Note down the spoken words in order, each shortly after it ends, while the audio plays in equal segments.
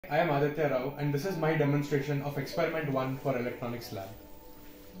I am Aditya Rao and this is my demonstration of Experiment 1 for Electronics Lab.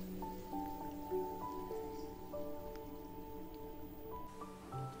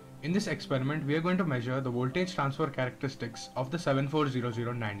 In this experiment, we are going to measure the voltage transfer characteristics of the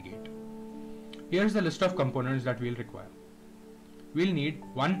 7400 NAND gate. Here is the list of components that we'll require. We'll need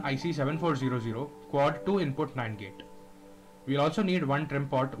one IC7400 quad 2 input NAND gate. We'll also need one trim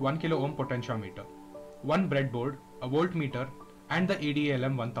pot 1 kilo ohm potentiometer, one breadboard, a voltmeter, and the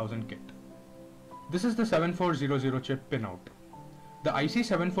ADLM1000 kit. This is the 7400 chip pinout. The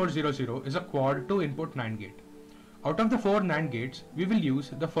IC7400 is a quad 2 input NAND gate. Out of the 4 NAND gates, we will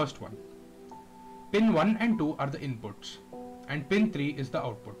use the first one. Pin 1 and 2 are the inputs, and pin 3 is the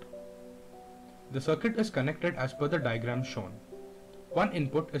output. The circuit is connected as per the diagram shown. One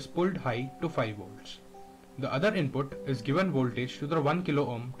input is pulled high to 5 volts. The other input is given voltage to the 1 kilo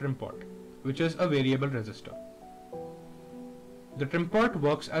ohm trim pot, which is a variable resistor. The trim pot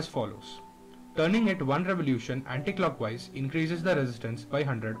works as follows. Turning it 1 revolution anti-clockwise increases the resistance by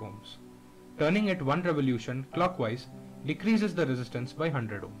 100 ohms. Turning it 1 revolution clockwise decreases the resistance by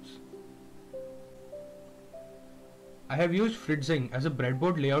 100 ohms. I have used Fritzing as a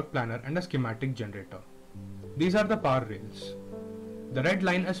breadboard layout planner and a schematic generator. These are the power rails. The red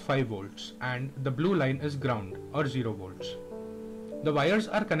line is 5 volts and the blue line is ground or 0 volts. The wires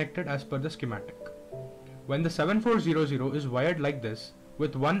are connected as per the schematic. When the 7400 is wired like this,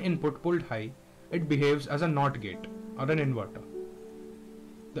 with one input pulled high, it behaves as a NOT gate or an inverter.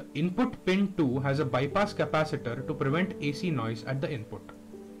 The input pin 2 has a bypass capacitor to prevent AC noise at the input.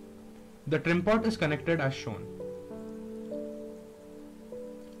 The trim pot is connected as shown.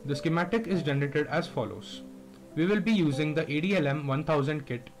 The schematic is generated as follows. We will be using the ADLM1000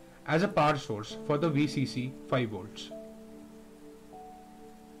 kit as a power source for the VCC 5 volts.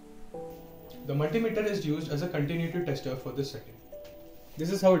 The multimeter is used as a continuity tester for this setting.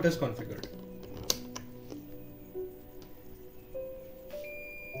 This is how it is configured.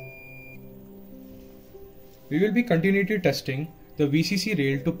 We will be continuity testing the VCC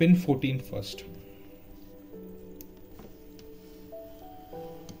rail to pin 14 first.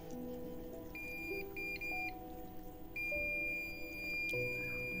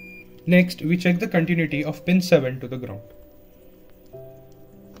 Next, we check the continuity of pin 7 to the ground.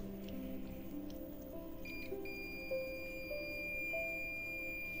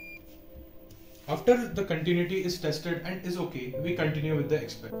 After the continuity is tested and is okay, we continue with the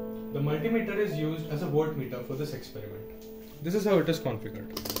experiment. The multimeter is used as a voltmeter for this experiment. This is how it is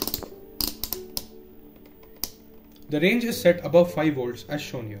configured. The range is set above 5 volts as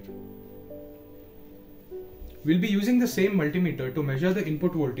shown here. We'll be using the same multimeter to measure the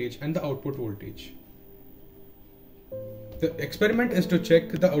input voltage and the output voltage. The experiment is to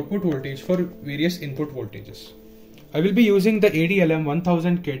check the output voltage for various input voltages. I will be using the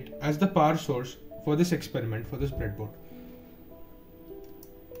ADLM1000 kit as the power source for this experiment for this breadboard.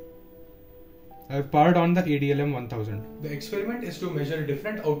 I have powered on the ADLM1000. The experiment is to measure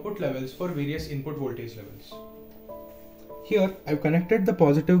different output levels for various input voltage levels. Here I have connected the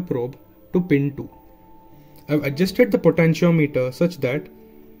positive probe to pin 2. I have adjusted the potentiometer such that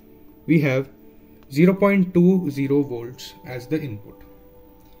we have 0.20 volts as the input.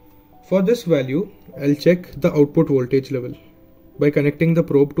 For this value, I'll check the output voltage level by connecting the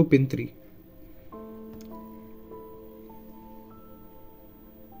probe to pin 3.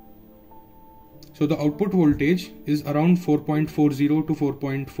 So the output voltage is around 4.40 to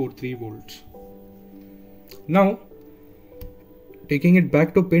 4.43 volts. Now, taking it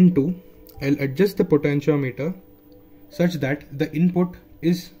back to pin 2, I'll adjust the potentiometer such that the input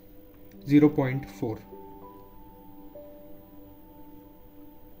is 0.4.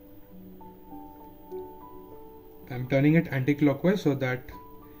 I'm turning it anti-clockwise so that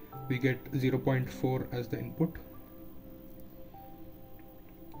we get 0.4 as the input.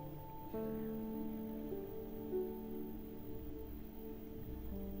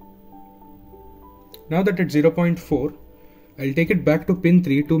 Now that it's 0.4, I'll take it back to pin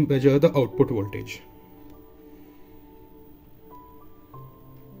 3 to measure the output voltage.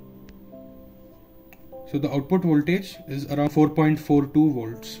 So the output voltage is around 4.42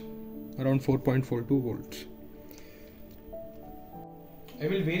 volts. Around 4.42 volts. I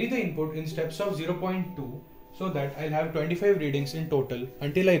will vary the input in steps of 0.2 so that I'll have 25 readings in total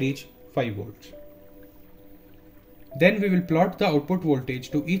until I reach 5 volts. Then we will plot the output voltage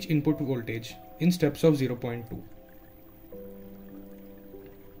to each input voltage in steps of 0.2.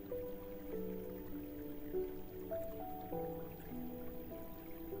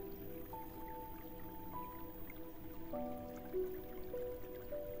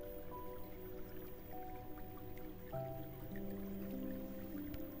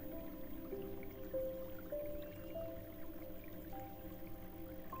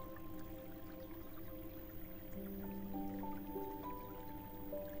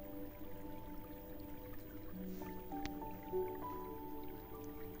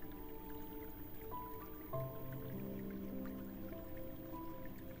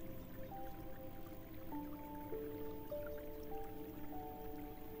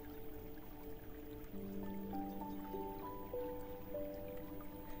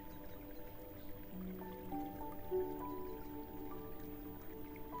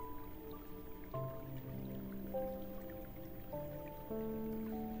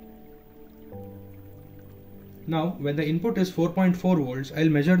 Now, when the input is 4.4 volts, I'll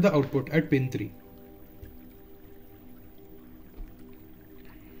measure the output at pin 3.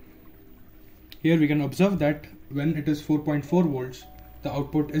 Here we can observe that when it is 4.4 volts, the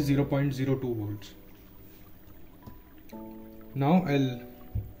output is 0.02 volts. Now I'll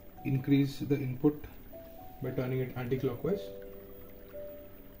increase the input by turning it anti-clockwise.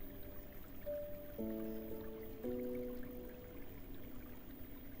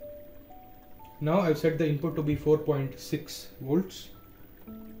 Now I've set the input to be 4.6 volts.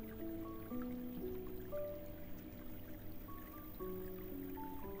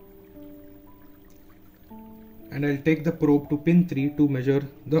 And I'll take the probe to pin 3 to measure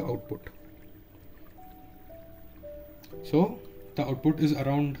the output. So the output is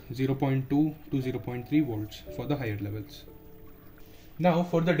around 0.2 to 0.3 volts for the higher levels. Now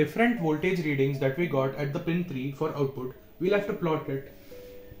for the different voltage readings that we got at the pin 3 for output, we'll have to plot it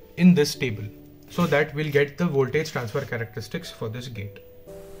in this table so that we'll get the voltage transfer characteristics for this gate.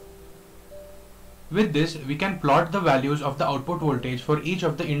 With this, we can plot the values of the output voltage for each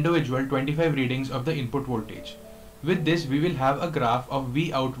of the individual 25 readings of the input voltage. With this, we will have a graph of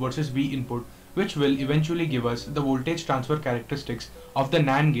V out versus V input, which will eventually give us the voltage transfer characteristics of the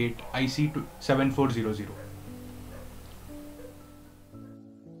NAND gate IC7400.